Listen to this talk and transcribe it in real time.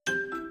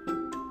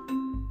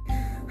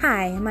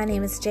Hi, my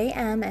name is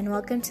JM and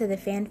welcome to the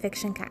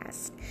Fanfiction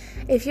Cast.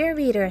 If you're a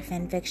reader of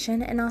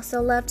fanfiction and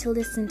also love to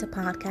listen to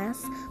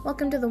podcasts,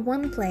 welcome to the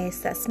one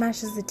place that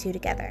smashes the two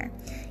together.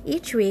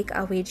 Each week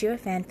I'll read you a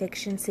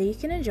fanfiction so you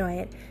can enjoy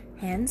it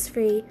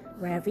hands-free,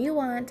 wherever you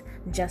want,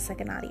 just like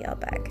an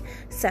audiobook.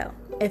 So,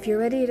 if you're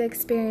ready to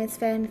experience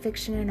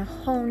fanfiction in a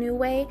whole new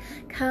way,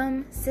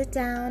 come, sit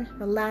down,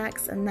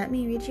 relax, and let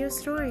me read you a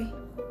story.